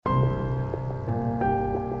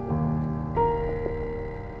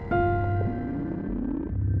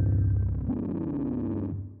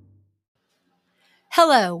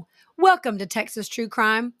Hello, welcome to Texas True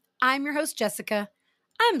Crime. I'm your host, Jessica.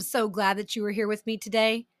 I'm so glad that you are here with me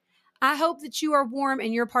today. I hope that you are warm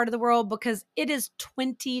in your part of the world because it is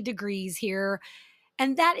 20 degrees here,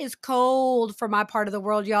 and that is cold for my part of the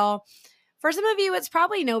world, y'all. For some of you, it's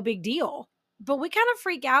probably no big deal, but we kind of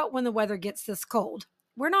freak out when the weather gets this cold.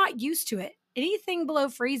 We're not used to it. Anything below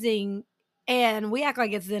freezing, and we act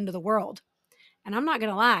like it's the end of the world. And I'm not going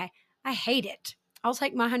to lie, I hate it. I'll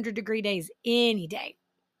take my 100-degree days any day.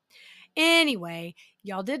 Anyway,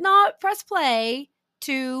 y'all did not press play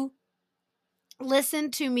to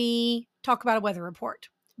listen to me talk about a weather report.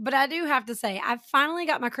 But I do have to say, I finally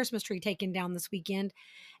got my Christmas tree taken down this weekend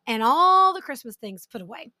and all the Christmas things put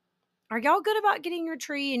away. Are y'all good about getting your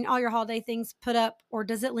tree and all your holiday things put up, or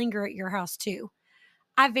does it linger at your house too?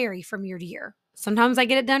 I vary from year to year. Sometimes I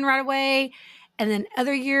get it done right away, and then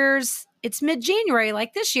other years it's mid-January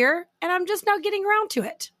like this year, and I'm just now getting around to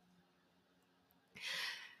it.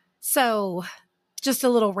 So, just a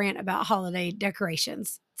little rant about holiday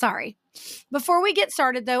decorations. Sorry. Before we get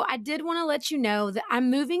started, though, I did want to let you know that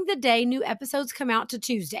I'm moving the day new episodes come out to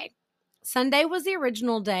Tuesday. Sunday was the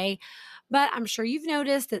original day, but I'm sure you've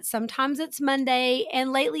noticed that sometimes it's Monday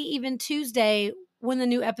and lately even Tuesday when the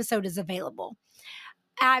new episode is available.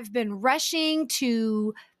 I've been rushing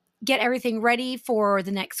to get everything ready for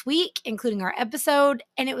the next week, including our episode,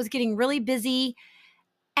 and it was getting really busy.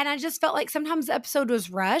 And I just felt like sometimes the episode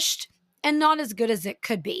was rushed and not as good as it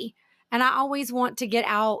could be. And I always want to get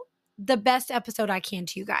out the best episode I can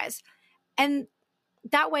to you guys. And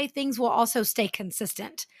that way things will also stay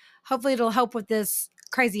consistent. Hopefully it'll help with this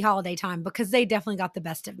crazy holiday time because they definitely got the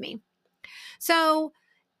best of me. So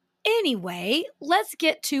anyway, let's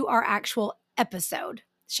get to our actual episode,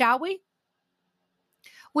 shall we?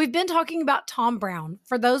 We've been talking about Tom Brown.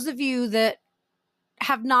 For those of you that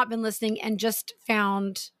have not been listening and just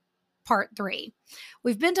found part 3.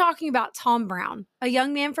 We've been talking about Tom Brown, a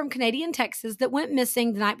young man from Canadian Texas that went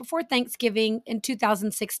missing the night before Thanksgiving in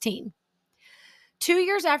 2016. 2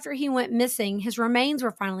 years after he went missing, his remains were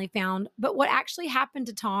finally found, but what actually happened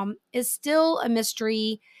to Tom is still a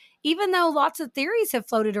mystery, even though lots of theories have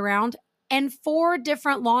floated around and 4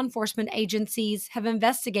 different law enforcement agencies have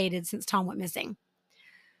investigated since Tom went missing.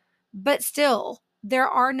 But still, there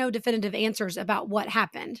are no definitive answers about what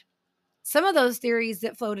happened. Some of those theories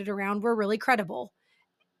that floated around were really credible,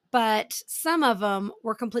 but some of them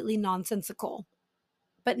were completely nonsensical.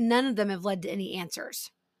 But none of them have led to any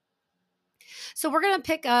answers. So we're going to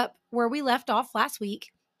pick up where we left off last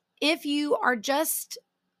week. If you are just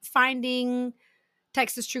finding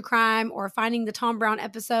Texas True Crime or finding the Tom Brown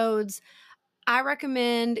episodes, I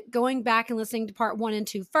recommend going back and listening to part 1 and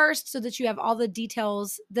 2 first so that you have all the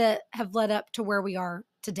details that have led up to where we are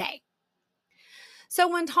today. So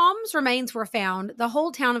when Tom's remains were found, the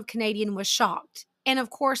whole town of Canadian was shocked. And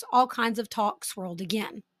of course, all kinds of talk swirled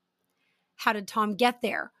again. How did Tom get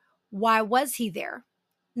there? Why was he there?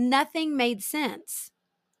 Nothing made sense.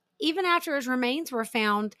 Even after his remains were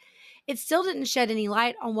found, it still didn't shed any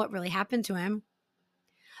light on what really happened to him.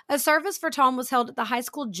 A service for Tom was held at the high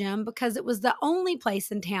school gym because it was the only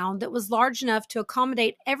place in town that was large enough to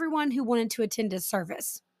accommodate everyone who wanted to attend his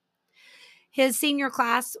service. His senior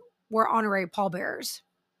class were honorary pallbearers.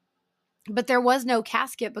 But there was no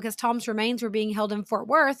casket because Tom's remains were being held in Fort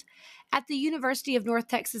Worth at the University of North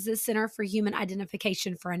Texas's Center for Human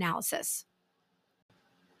Identification for Analysis.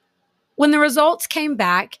 When the results came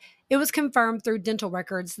back, it was confirmed through dental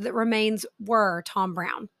records that remains were Tom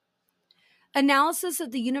Brown. Analysis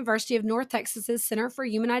at the University of North Texas's Center for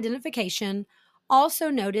Human Identification also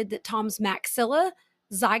noted that Tom's maxilla,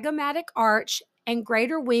 zygomatic arch, and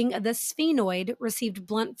greater wing of the sphenoid received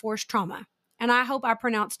blunt force trauma. And I hope I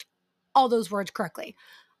pronounced all those words correctly.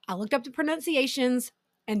 I looked up the pronunciations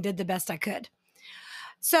and did the best I could.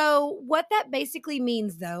 So what that basically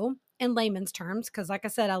means, though, in layman's terms, because like I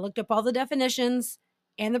said, I looked up all the definitions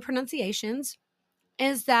and the pronunciations,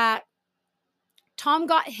 is that Tom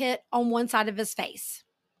got hit on one side of his face.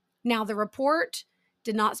 Now, the report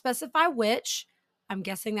did not specify which. I'm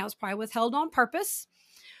guessing that was probably withheld on purpose.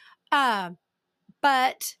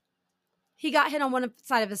 But he got hit on one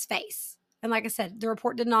side of his face. And like I said, the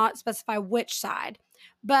report did not specify which side.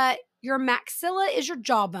 But your maxilla is your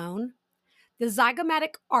jawbone. The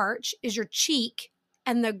zygomatic arch is your cheek.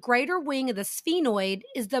 And the greater wing of the sphenoid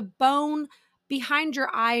is the bone behind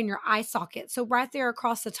your eye and your eye socket. So right there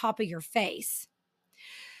across the top of your face.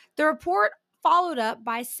 The report followed up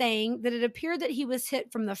by saying that it appeared that he was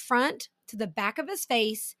hit from the front to the back of his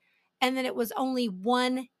face and that it was only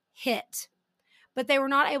one hit. But they were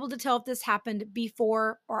not able to tell if this happened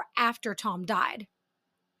before or after Tom died.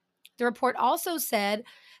 The report also said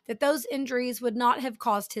that those injuries would not have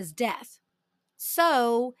caused his death.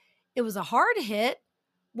 So it was a hard hit,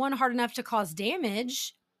 one hard enough to cause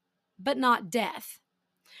damage, but not death.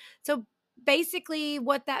 So basically,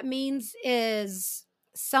 what that means is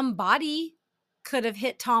somebody could have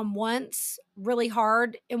hit Tom once really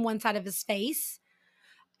hard in one side of his face.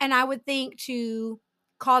 And I would think to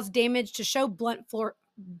cause damage to show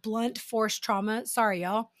blunt force trauma, sorry,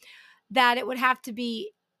 y'all, that it would have to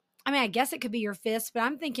be, I mean, I guess it could be your fist, but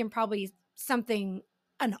I'm thinking probably something,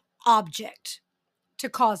 an object to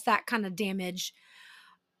cause that kind of damage.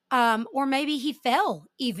 Or maybe he fell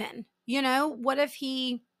even, what if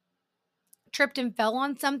he tripped and fell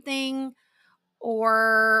on something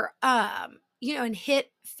or, and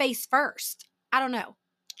hit face first. I don't know.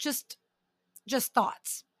 Just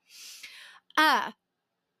thoughts.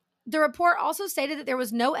 The report also stated that there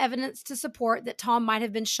was no evidence to support that Tom might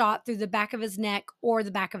have been shot through the back of his neck or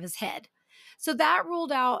the back of his head. So that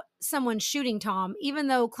ruled out someone shooting Tom, even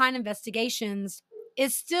though Klein Investigations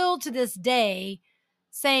is still to this day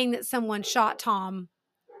saying that someone shot Tom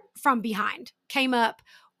from behind, came up,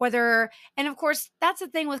 and of course, that's the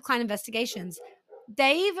thing with Klein Investigations.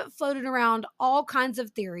 They've floated around all kinds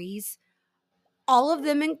of theories, all of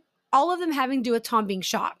them having to do with Tom being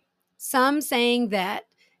shot. Some saying that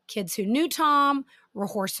kids who knew Tom were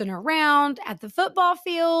horsing around at the football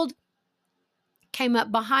field, came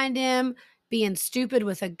up behind him, being stupid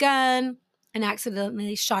with a gun, and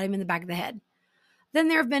accidentally shot him in the back of the head. Then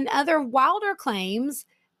there have been other wilder claims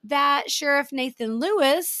that Sheriff Nathan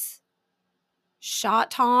Lewis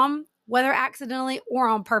shot Tom, whether accidentally or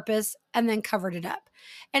on purpose, and then covered it up.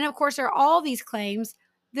 And of course, there are all these claims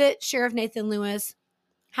that Sheriff Nathan Lewis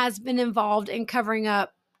has been involved in covering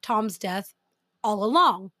up Tom's death all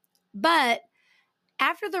along. But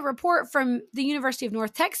after the report from the University of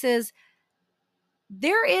North Texas,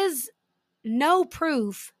 there is no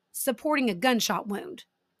proof supporting a gunshot wound.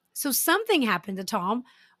 So something happened to Tom,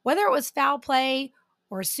 whether it was foul play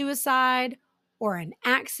or suicide or an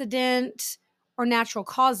accident or natural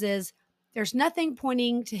causes, there's nothing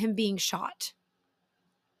pointing to him being shot.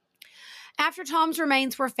 After Tom's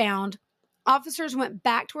remains were found, officers went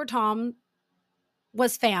back to where Tom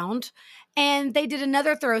was found, and they did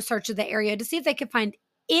another thorough search of the area to see if they could find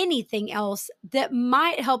anything else that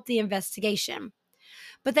might help the investigation.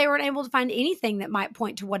 But they weren't able to find anything that might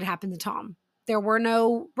point to what happened to Tom. There were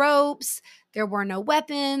no ropes, there were no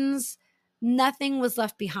weapons, nothing was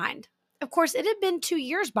left behind. Of course, it had been 2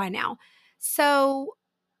 years by now. So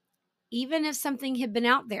even if something had been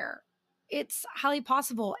out there, it's highly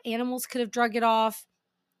possible animals could have drug it off.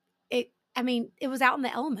 It was out in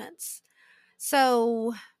the elements.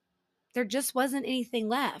 So there just wasn't anything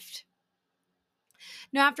left.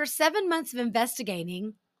 Now, after 7 months of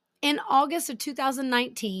investigating, in August of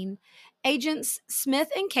 2019, agents Smith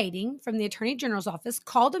and Kading from the Attorney General's office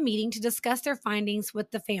called a meeting to discuss their findings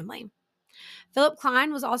with the family. Philip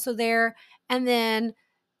Klein was also there, and then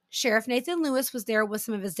Sheriff Nathan Lewis was there with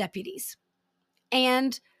some of his deputies.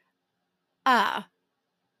 And not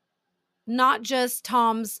just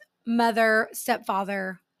Tom's mother,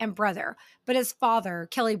 stepfather, and brother, but his father,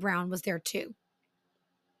 Kelly Brown, was there too.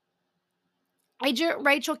 Agent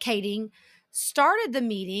Rachel Kading started the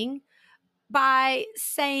meeting by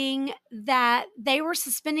saying that they were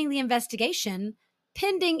suspending the investigation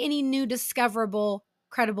pending any new discoverable,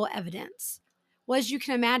 credible evidence. Well, as you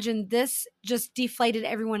can imagine, this just deflated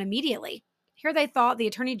everyone immediately. Here they thought the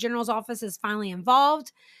Attorney General's office is finally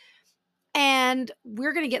involved, and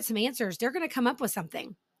we're going to get some answers. They're going to come up with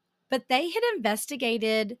something. But they had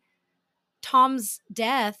investigated Tom's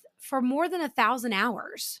death for more than 1,000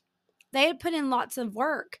 hours. They had put in lots of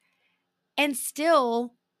work, and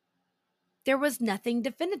still there was nothing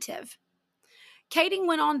definitive. Kading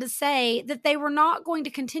went on to say that they were not going to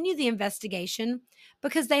continue the investigation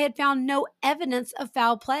because they had found no evidence of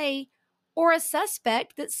foul play or a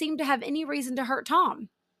suspect that seemed to have any reason to hurt Tom.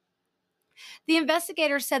 The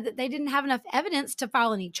investigators said that they didn't have enough evidence to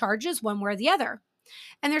file any charges one way or the other,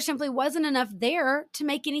 and there simply wasn't enough there to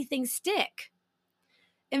make anything stick.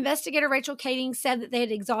 Investigator Rachel Kading said that they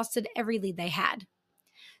had exhausted every lead they had.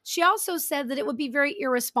 She also said that it would be very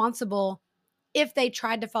irresponsible if they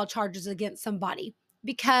tried to file charges against somebody,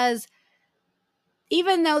 because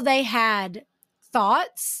even though they had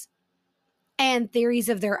thoughts and theories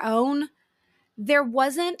of their own, there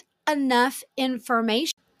wasn't enough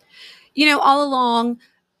information. All along,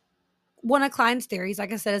 one of Klein's theories,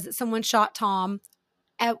 like I said, is that someone shot Tom.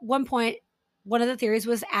 At one point, one of the theories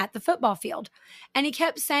was at the football field. And he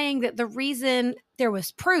kept saying that the reason there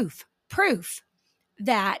was proof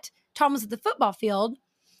that Tom was at the football field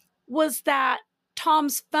was that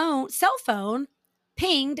Tom's cell phone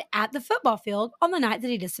pinged at the football field on the night that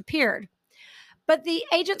he disappeared. But the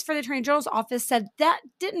agents for the Attorney General's office said that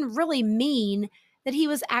didn't really mean that he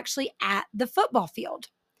was actually at the football field.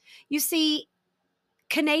 You see,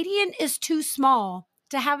 Canadian is too small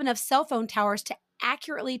to have enough cell phone towers to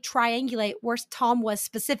accurately triangulate where Tom was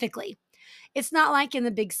specifically. It's not like in the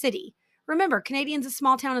big city. Remember, Canadian's a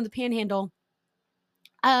small town in the Panhandle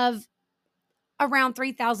of around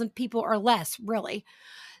 3,000 people or less, really.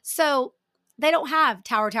 So they don't have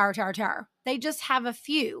tower. They just have a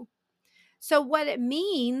few. So what it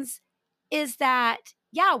means is that,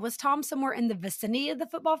 yeah, was Tom somewhere in the vicinity of the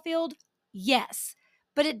football field? Yes,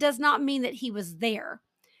 but it does not mean that he was there.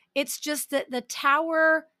 It's just that the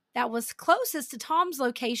tower that was closest to Tom's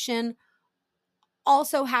location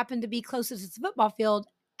also happened to be closest to the football field,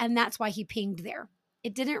 and that's why he pinged there.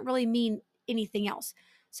 It didn't really mean anything else.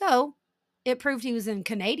 So it proved he was in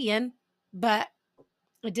Canadian, but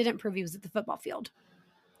it didn't prove he was at the football field.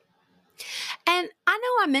 And I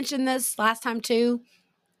know I mentioned this last time too,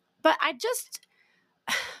 but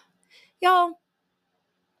y'all,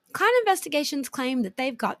 Klein Investigations claim that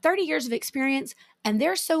they've got 30 years of experience and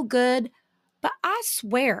they're so good, but I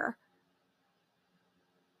swear,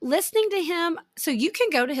 listening to him, so you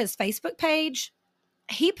can go to his Facebook page.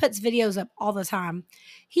 He puts videos up all the time.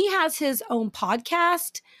 He has his own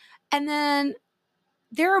podcast, and then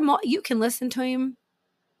you can listen to him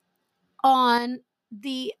on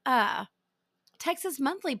the Texas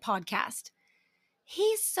Monthly podcast.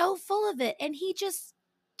 He's so full of it, and he just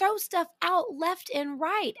throws stuff out left and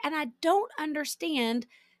right. And I don't understand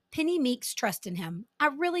Penny Meek's trust in him. I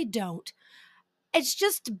really don't. It's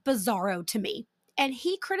just bizarro to me. And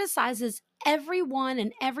he criticizes everyone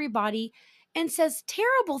and everybody and says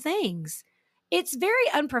terrible things. It's very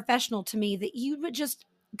unprofessional to me that you would just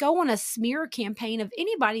go on a smear campaign of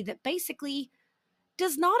anybody that basically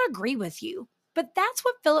does not agree with you. But that's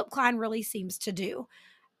what Philip Klein really seems to do.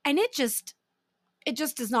 And it just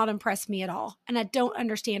does not impress me at all. And I don't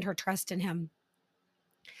understand her trust in him.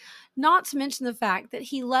 Not to mention the fact that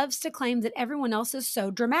he loves to claim that everyone else is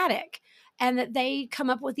so dramatic and that they come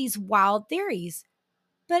up with these wild theories.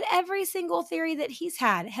 But every single theory that he's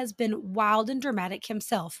had has been wild and dramatic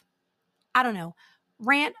himself. I don't know.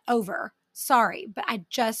 Rant over. Sorry, but I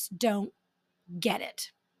just don't get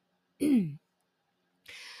it.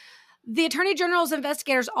 The Attorney General's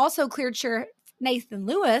investigators also cleared Sheriff Nathan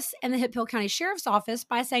Lewis and the Hemphill County Sheriff's Office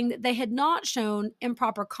by saying that they had not shown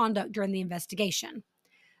improper conduct during the investigation.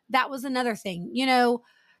 That was another thing. You know,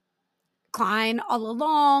 Klein all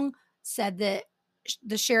along said that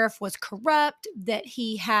the sheriff was corrupt, that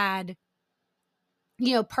he had,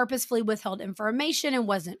 purposefully withheld information and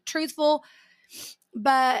wasn't truthful.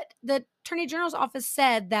 But the Attorney General's office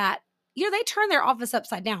said that, they turned their office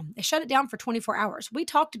upside down. They shut it down for 24 hours. We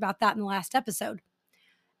talked about that in the last episode.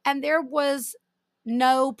 And there was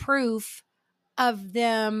no proof of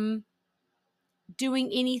them doing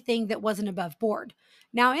anything that wasn't above board.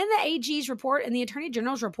 Now, in the AG's report and the Attorney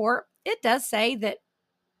General's report, it does say that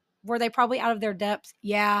were they probably out of their depth?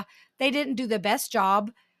 Yeah, they didn't do the best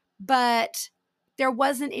job, but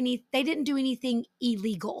they didn't do anything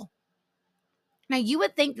illegal. Now, you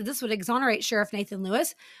would think that this would exonerate Sheriff Nathan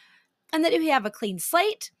Lewis and that he would have a clean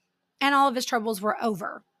slate and all of his troubles were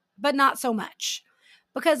over, but not so much.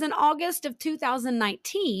 Because in August of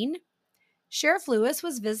 2019, Sheriff Lewis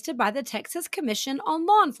was visited by the Texas Commission on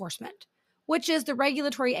Law Enforcement, which is the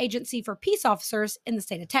regulatory agency for peace officers in the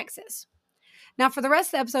state of Texas. Now, for the rest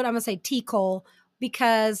of the episode, I'm going to say TCOL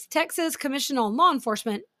because Texas Commission on Law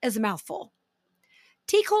Enforcement is a mouthful.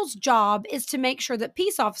 TCOL's job is to make sure that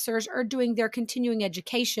peace officers are doing their continuing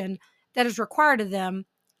education that is required of them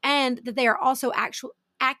and that they are also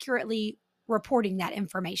accurately reporting that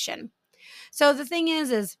information. So the thing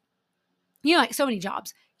is, like so many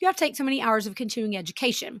jobs, you have to take so many hours of continuing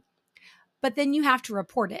education, but then you have to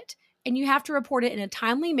report it, and you have to report it in a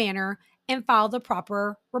timely manner and file the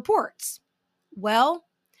proper reports. Well,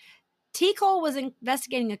 TCOL was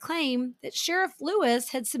investigating a claim that Sheriff Lewis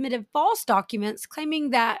had submitted false documents claiming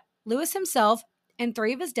that Lewis himself and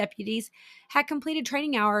 3 of his deputies had completed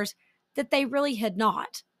training hours that they really had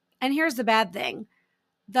not. And here's the bad thing.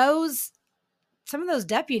 Some of those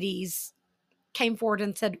deputies came forward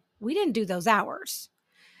and said, we didn't do those hours.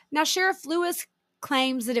 Now, Sheriff Lewis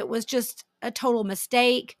claims that it was just a total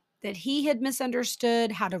mistake, that he had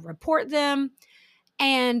misunderstood how to report them,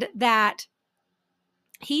 and that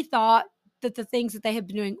he thought that the things that they had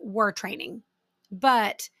been doing were training.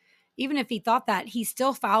 But even if he thought that, he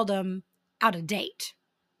still filed them out of date.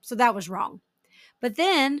 So that was wrong. But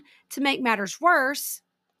then, to make matters worse,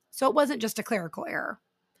 so it wasn't just a clerical error.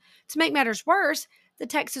 To make matters worse, the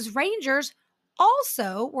Texas Rangers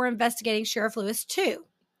also were investigating Sheriff Lewis too.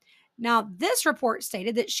 Now, this report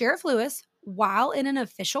stated that Sheriff Lewis, while in an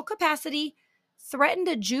official capacity, threatened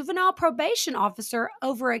a juvenile probation officer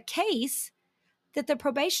over a case that the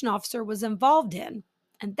probation officer was involved in,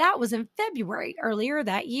 and that was in February earlier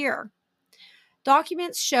that year.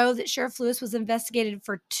 Documents show that Sheriff Lewis was investigated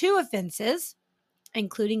for 2 offenses,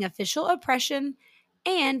 including official oppression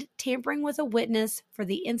and tampering with a witness for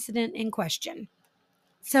the incident in question.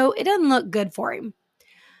 So it doesn't look good for him.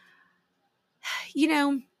 You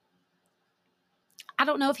know, I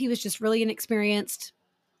don't know if he was just really inexperienced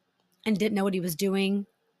and didn't know what he was doing,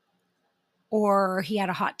 or he had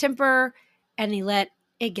a hot temper and he let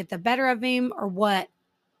it get the better of him, or what,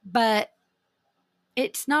 but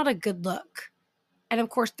it's not a good look. And of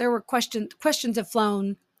course, there were questions have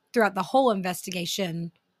flown throughout the whole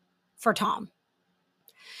investigation for Tom.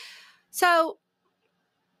 So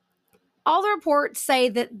all the reports say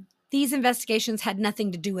that these investigations had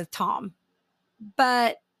nothing to do with Tom.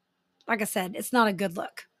 But like I said, it's not a good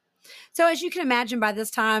look. So as you can imagine, by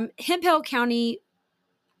this time, Hemphill County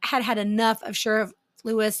had had enough of Sheriff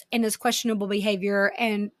Lewis and his questionable behavior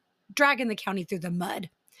and dragging the county through the mud.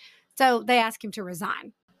 So they asked him to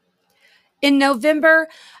resign. In November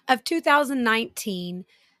of 2019,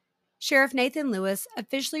 Sheriff Nathan Lewis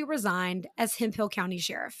officially resigned as Hemphill County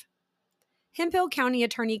Sheriff. Hemphill County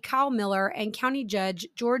Attorney Kyle Miller and County Judge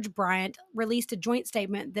George Bryant released a joint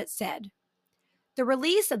statement that said, "The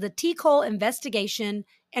release of the T. Cole investigation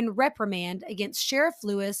and reprimand against Sheriff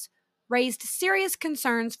Lewis raised serious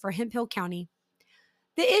concerns for Hemphill County.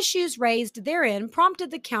 The issues raised therein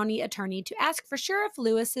prompted the county attorney to ask for Sheriff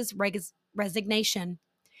Lewis's resignation.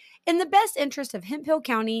 In the best interest of Hemphill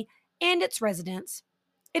County and its residents,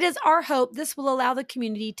 it is our hope this will allow the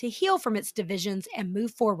community to heal from its divisions and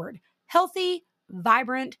move forward, healthy,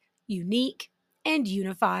 vibrant, unique, and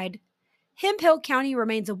unified. Hemphill County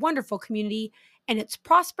remains a wonderful community, and its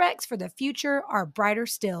prospects for the future are brighter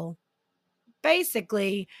still."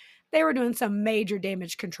 Basically, they were doing some major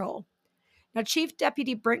damage control. Now, Chief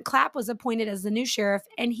Deputy Brent Clapp was appointed as the new sheriff,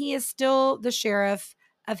 and he is still the sheriff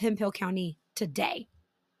of Hemphill County today.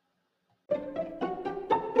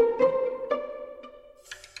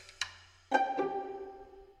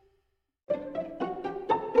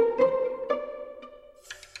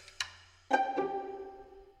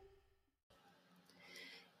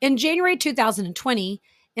 In January 2020,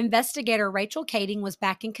 investigator Rachel Kading was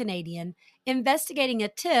back in Canadian, investigating a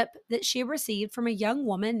tip that she received from a young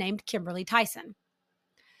woman named Kimberly Tyson.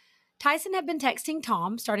 Tyson had been texting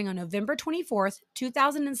Tom starting on November 24th,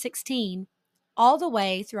 2016, all the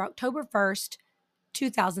way through October 1st,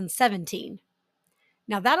 2017.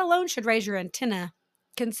 Now, that alone should raise your antenna,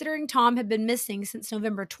 considering Tom had been missing since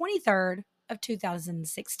November 23rd of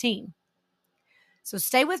 2016. So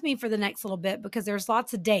stay with me for the next little bit because there's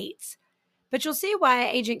lots of dates, but you'll see why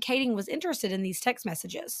Agent Kading was interested in these text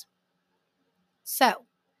messages. So,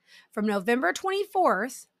 from November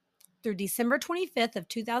 24th through December 25th of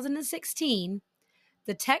 2016,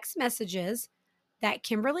 the text messages that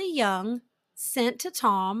Kimberly Young sent to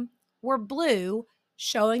Tom were blue,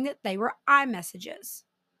 showing that they were iMessages.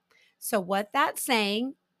 So what that's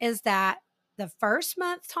saying is that the first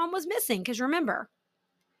month Tom was missing, because remember,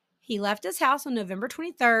 he left his house on November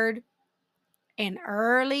 23rd, and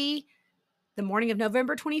early the morning of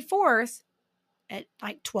November 24th at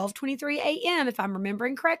like 12:23 a.m., if I'm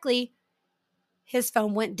remembering correctly, his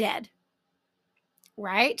phone went dead,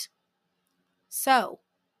 right? So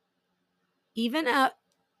even a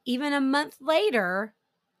month later,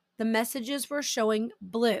 the messages were showing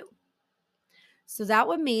blue. So that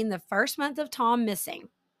would mean the first month of Tom missing,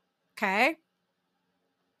 okay?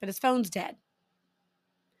 But his phone's dead.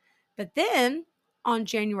 But then on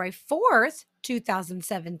January 4th,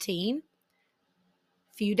 2017,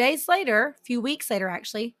 a few weeks later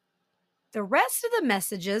actually, the rest of the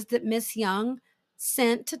messages that Miss Young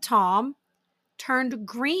sent to Tom turned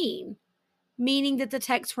green, meaning that the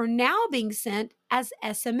texts were now being sent as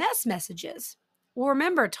SMS messages. Well,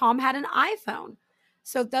 remember, Tom had an iPhone,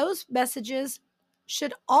 so those messages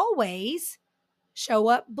should always show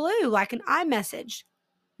up blue like an iMessage,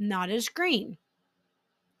 not as green.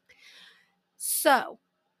 So,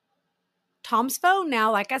 Tom's phone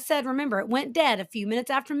now, like I said, remember, it went dead a few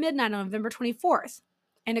minutes after midnight on November 24th.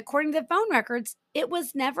 And according to the phone records, it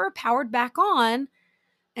was never powered back on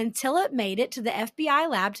until it made it to the FBI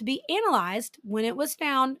lab to be analyzed when it was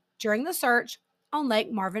found during the search on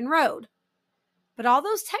Lake Marvin Road. But all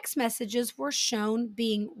those text messages were shown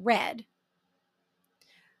being read.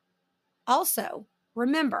 Also,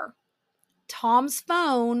 remember, Tom's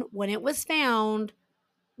phone, when it was found,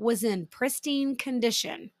 was in pristine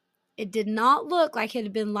condition. It did not look like it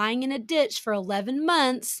had been lying in a ditch for 11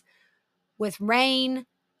 months with rain,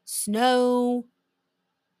 snow,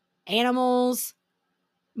 animals,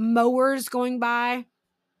 mowers going by,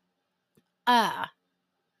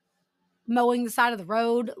 mowing the side of the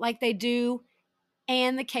road like they do,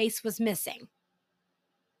 and the case was missing.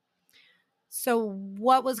 So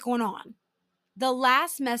what was going on? The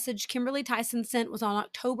last message Kimberly Tyson sent was on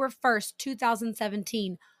October 1st,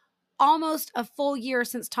 2017, almost a full year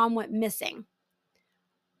since Tom went missing.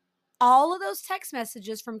 All of those text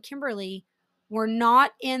messages from Kimberly were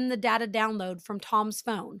not in the data download from Tom's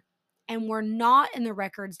phone and were not in the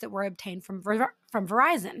records that were obtained from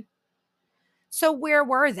Verizon. So where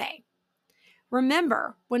were they?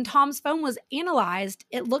 Remember, when Tom's phone was analyzed,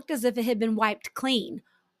 it looked as if it had been wiped clean.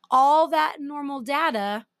 All that normal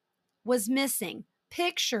data was missing.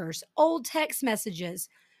 Pictures, old text messages,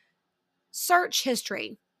 search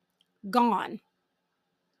history, gone.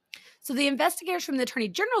 So the investigators from the Attorney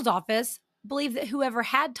General's office believe that whoever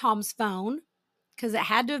had Tom's phone, because it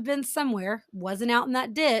had to have been somewhere, wasn't out in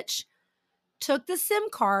that ditch, took the SIM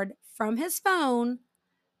card from his phone,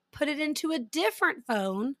 put it into a different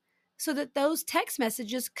phone so that those text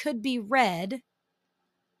messages could be read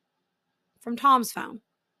from Tom's phone.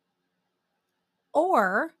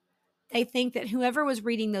 Or they think that whoever was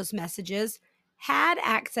reading those messages had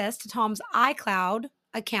access to Tom's iCloud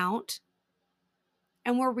account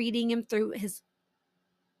and were reading him through his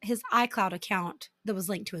iCloud account that was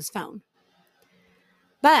linked to his phone.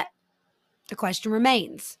 But the question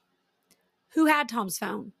remains, who had Tom's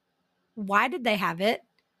phone? Why did they have it?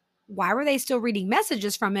 Why were they still reading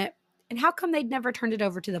messages from it? And how come they'd never turned it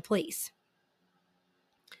over to the police?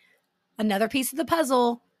 Another piece of the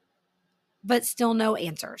puzzle, but still no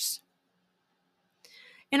answers.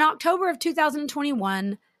 In October of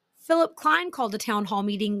 2021, Philip Klein called a town hall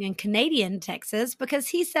meeting in Canadian, Texas, because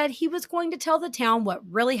he said he was going to tell the town what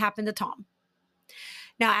really happened to Tom.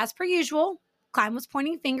 Now, as per usual, Klein was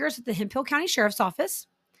pointing fingers at the Hemphill County Sheriff's Office,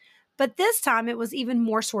 but this time it was even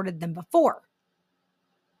more sordid than before.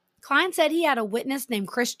 Klein said he had a witness named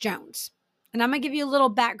Chris Jones, and I'm going to give you a little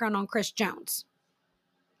background on Chris Jones.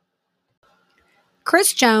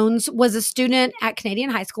 Chris Jones was a student at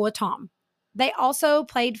Canadian High School with Tom. They also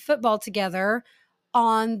played football together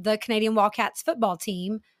on the Canadian Wildcats football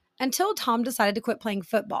team until Tom decided to quit playing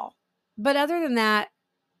football. But other than that,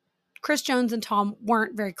 Chris Jones and Tom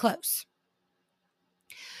weren't very close.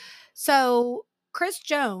 So Chris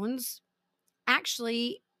Jones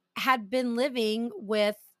actually had been living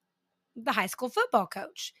with the high school football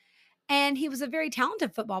coach, and he was a very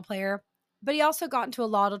talented football player, but he also got into a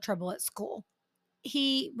lot of trouble at school.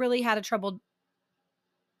 He really had a troubled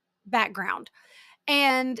background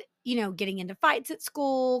and, getting into fights at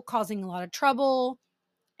school, causing a lot of trouble.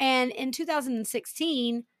 And in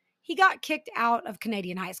 2016, he got kicked out of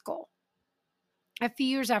Canadian High School. A few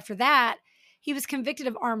years after that, he was convicted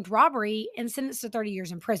of armed robbery and sentenced to 30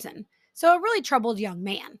 years in prison. So a really troubled young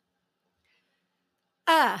man.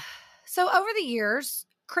 So over the years,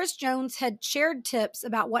 Chris Jones had shared tips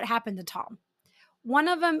about what happened to Tom. One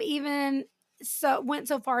of them even went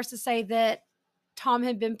so far as to say that Tom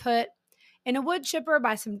had been put in a wood chipper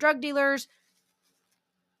by some drug dealers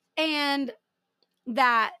and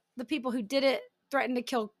that the people who did it threatened to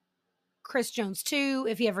kill Chris Jones too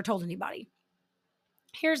if he ever told anybody.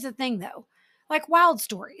 Here's the thing though, like wild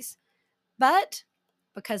stories. But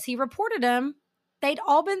because he reported them, they'd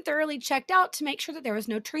all been thoroughly checked out to make sure that there was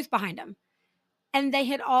no truth behind them. And they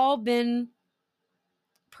had all been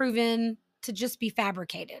proven to just be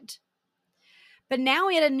fabricated. But now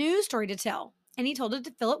he had a new story to tell, and he told it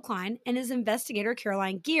to Philip Klein and his investigator,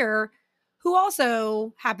 Caroline Gear, who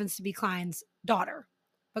also happens to be Klein's daughter.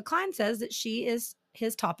 But Klein says that she is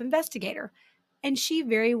his top investigator, and she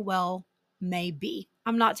very well may be.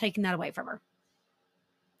 I'm not taking that away from her.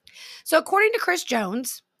 So according to Chris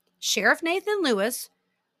Jones, Sheriff Nathan Lewis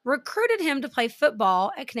recruited him to play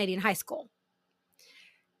football at Canadian High School.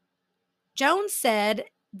 Jones said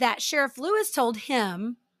that Sheriff Lewis told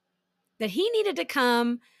him that he needed to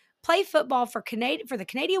come play football for the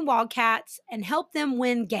Canadian Wildcats and help them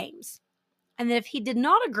win games. And that if he did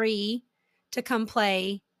not agree to come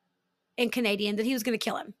play in Canadian, that he was going to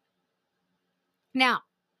kill him. Now,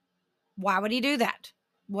 why would he do that?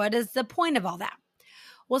 What is the point of all that?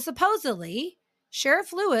 Well, supposedly,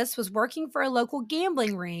 Sheriff Lewis was working for a local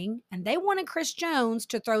gambling ring, and they wanted Chris Jones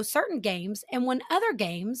to throw certain games and win other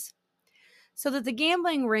games so that the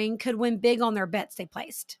gambling ring could win big on their bets they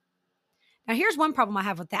placed. Now, here's one problem I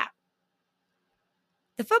have with that.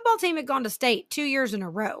 The football team had gone to state 2 years in a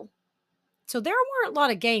row, so there weren't a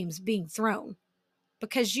lot of games being thrown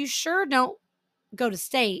because you sure don't go to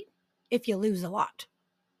state if you lose a lot.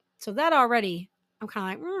 So that already, I'm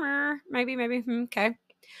kind of like, maybe, okay.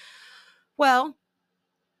 Well,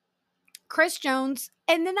 Chris Jones,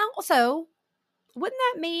 and then also, wouldn't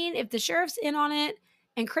that mean if the sheriff's in on it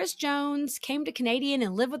and Chris Jones came to Canadian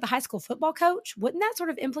and lived with the high school football coach, wouldn't that sort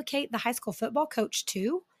of implicate the high school football coach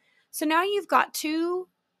too? So now you've got two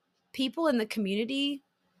people in the community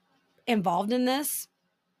involved in this.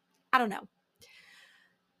 I don't know.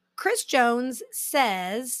 Chris Jones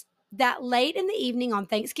says that late in the evening on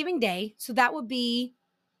Thanksgiving Day, so that would be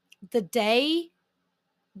the day,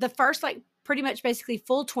 the first, like, pretty much basically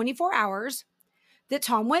full 24 hours that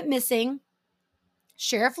Tom went missing,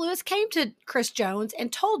 Sheriff Lewis came to Chris Jones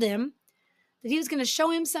and told him that he was going to show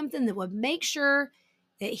him something that would make sure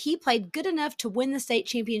that he played good enough to win the state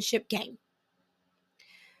championship game.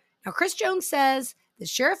 Now, Chris Jones says that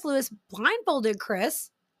Sheriff Lewis blindfolded Chris,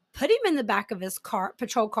 put him in the back of his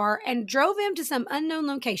patrol car, and drove him to some unknown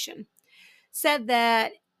location. Said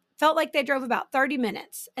that felt like they drove about 30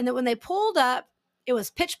 minutes, and that when they pulled up, it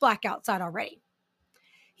was pitch black outside already.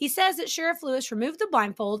 He says that Sheriff Lewis removed the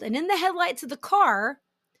blindfold, and in the headlights of the car,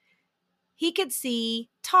 he could see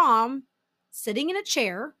Tom sitting in a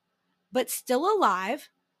chair, but still alive,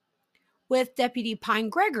 with Deputy Pine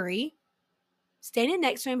Gregory standing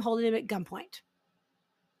next to him, holding him at gunpoint.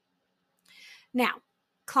 Now,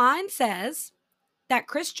 Klein says that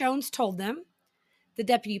Chris Jones told them the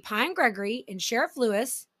Deputy Pine Gregory and Sheriff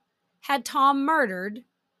Lewis had Tom murdered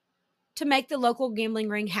to make the local gambling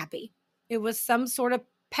ring happy. It was some sort of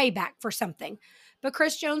payback for something, but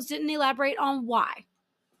Chris Jones didn't elaborate on why.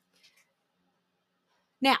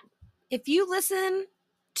 Now, if you listen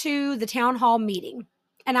to the town hall meeting,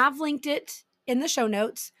 and I've linked it in the show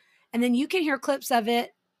notes, and then you can hear clips of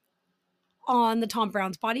it on the Tom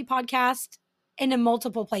Brown's Body podcast and in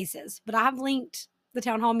multiple places, but I've linked the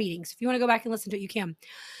town hall meetings. If you want to go back and listen to it, you can.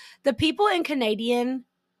 The people in Canadian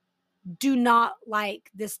do not like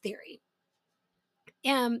this theory.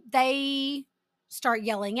 They start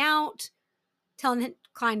yelling out, telling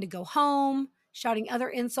Klein to go home, shouting other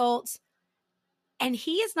insults. And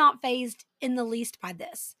he is not fazed in the least by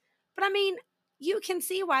this. But I mean, you can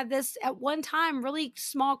see why this, at one time, really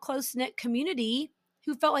small, close-knit community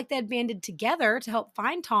who felt like they had banded together to help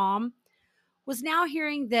find Tom was now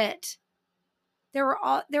hearing that there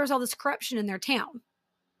was all this corruption in their town.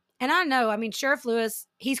 And I know, I mean, Sheriff Lewis,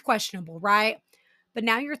 he's questionable, right? But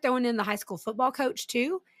now you're throwing in the high school football coach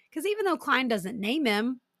too, because even though Klein doesn't name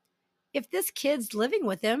him, if this kid's living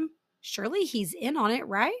with him, surely he's in on it,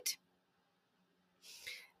 right?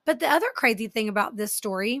 But the other crazy thing about this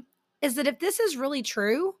story is that if this is really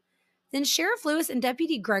true, then Sheriff Lewis and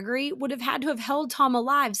Deputy Gregory would have had to have held Tom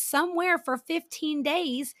alive somewhere for 15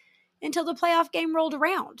 days until the playoff game rolled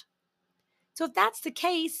around. So if that's the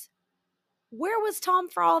case, where was Tom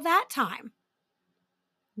for all that time?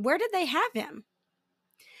 Where did they have him?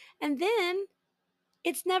 And then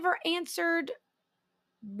it's never answered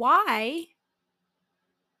why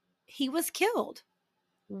he was killed.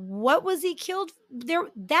 What was he killed there?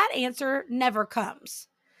 That answer never comes.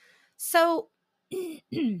 So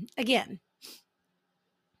again,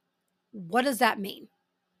 what does that mean?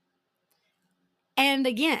 And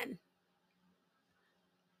again,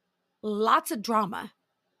 lots of drama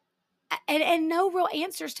and no real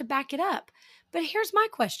answers to back it up. But here's my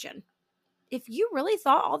question. If you really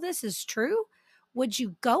thought all this is true, would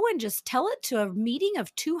you go and just tell it to a meeting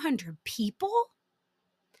of 200 people?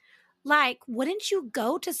 Like, wouldn't you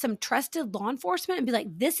go to some trusted law enforcement and be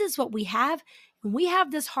like, this is what we have, and we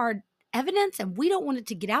have this hard evidence, and we don't want it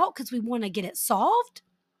to get out because we want to get it solved?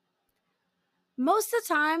 Most of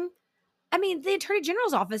the time, I mean, the Attorney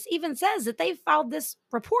General's office even says that they filed this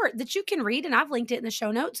report that you can read, and I've linked it in the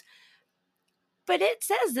show notes, but it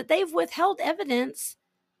says that they've withheld evidence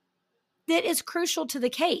that is crucial to the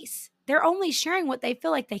case. They're only sharing what they feel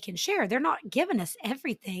like they can share. They're not giving us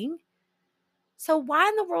everything. So why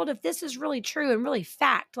in the world, if this is really true and really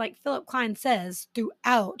fact, like Philip Klein says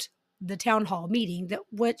throughout the town hall meeting, that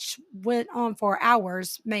which went on for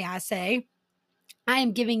hours, may I say, I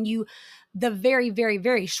am giving you the very, very,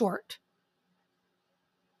 very short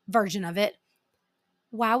version of it.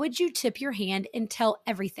 Why would you tip your hand and tell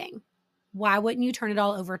everything? Why wouldn't you turn it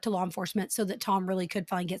all over to law enforcement so that Tom really could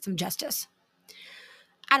finally get some justice?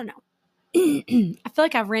 I don't know. I feel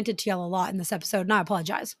like I've ranted to y'all a lot in this episode, and I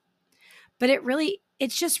apologize. But it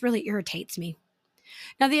just really irritates me.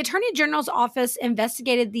 Now, the Attorney General's office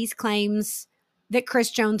investigated these claims that Chris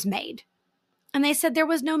Jones made, and they said there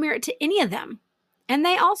was no merit to any of them. And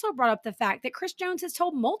they also brought up the fact that Chris Jones has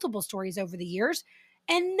told multiple stories over the years,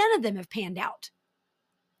 and none of them have panned out.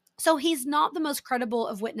 So he's not the most credible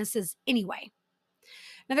of witnesses anyway.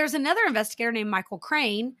 Now, there's another investigator named Michael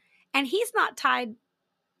Crane, and he's not tied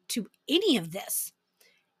to any of this.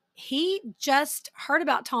 He just heard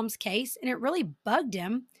about Tom's case, and it really bugged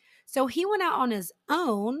him. So he went out on his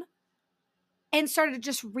own and started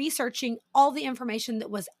just researching all the information that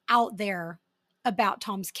was out there about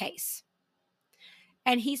Tom's case.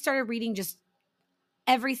 And he started reading just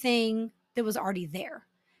everything that was already there.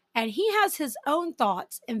 And he has his own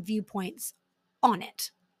thoughts and viewpoints on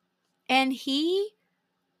it. And he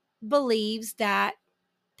believes that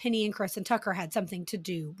Penny and Chris and Tucker had something to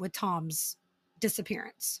do with Tom's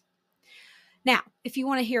disappearance. Now, if you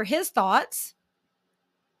want to hear his thoughts,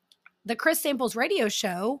 the Chris Samples radio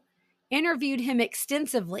show interviewed him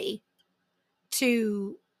extensively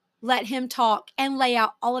to let him talk and lay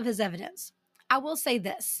out all of his evidence. I will say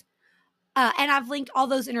this, and I've linked all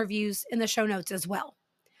those interviews in the show notes as well.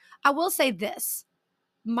 I will say this,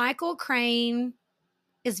 Michael Crane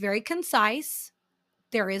is very concise.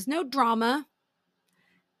 There is no drama,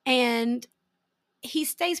 and he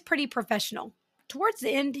stays pretty professional. Towards the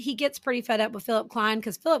end, he gets pretty fed up with Philip Klein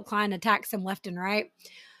because Philip Klein attacks him left and right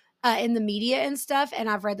in the media and stuff, and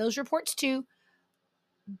I've read those reports too.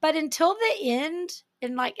 But until the end,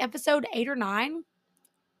 in like episode 8 or 9,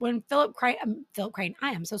 when Michael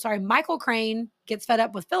Crane gets fed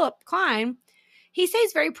up with Philip Klein, he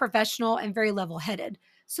stays very professional and very level-headed.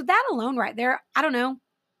 So that alone right there, I don't know.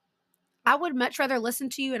 I would much rather listen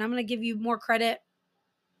to you, and I'm going to give you more credit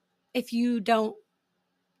if you don't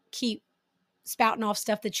keep spouting off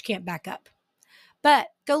stuff that you can't back up. But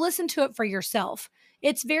go listen to it for yourself.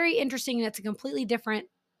 It's very interesting, and it's a completely different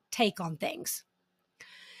take on things.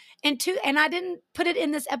 And I didn't put it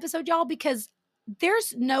in this episode, y'all, because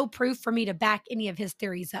there's no proof for me to back any of his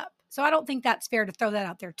theories up. So I don't think that's fair to throw that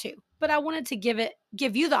out there too. But I wanted to give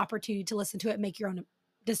you the opportunity to listen to it and make your own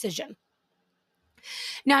decision.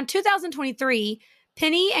 Now, in 2023,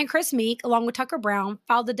 Penny and Chris Meek, along with Tucker Brown,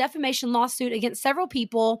 filed a defamation lawsuit against several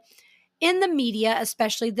people in the media,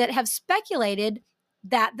 especially, that have speculated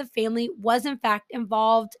that the family was in fact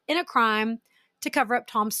involved in a crime to cover up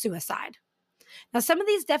Tom's suicide. Now, some of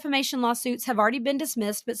these defamation lawsuits have already been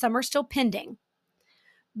dismissed, but some are still pending.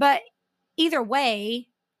 But either way,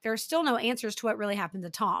 there are still no answers to what really happened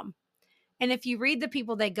to Tom. And if you read the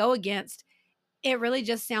people they go against, it really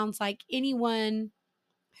just sounds like anyone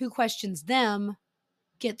who questions them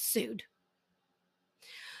gets sued.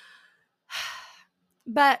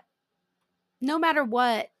 But no matter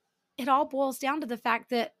what, it all boils down to the fact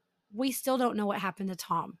that we still don't know what happened to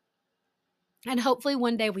Tom. And hopefully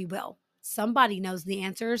one day we will. Somebody knows the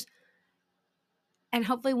answers. And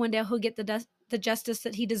hopefully one day he'll get the justice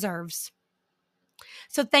that he deserves.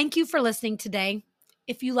 So thank you for listening today.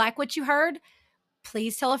 If you like what you heard,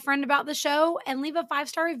 please tell a friend about the show and leave a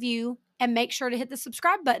 5-star review, and make sure to hit the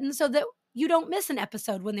subscribe button so that you don't miss an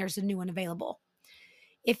episode when there's a new one available.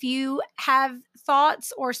 If you have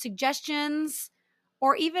thoughts or suggestions,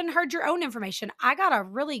 or even heard your own information, I got a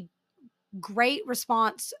really great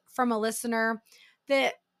response from a listener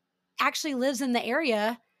that actually lives in the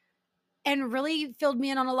area and really filled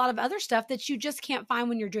me in on a lot of other stuff that you just can't find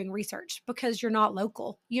when you're doing research because you're not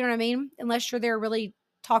local. You know what I mean? Unless you're there really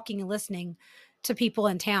talking and listening to people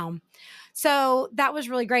in town. So that was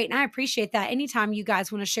really great. And I appreciate that anytime you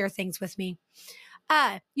guys want to share things with me.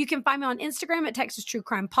 You can find me on Instagram at Texas True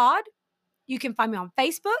Crime Pod. You can find me on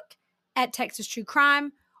Facebook at Texas True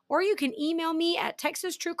Crime, or you can email me at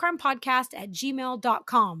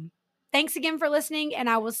texastruecrimepodcast@gmail.com. Thanks again for listening, and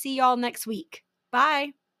I will see y'all next week.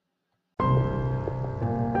 Bye.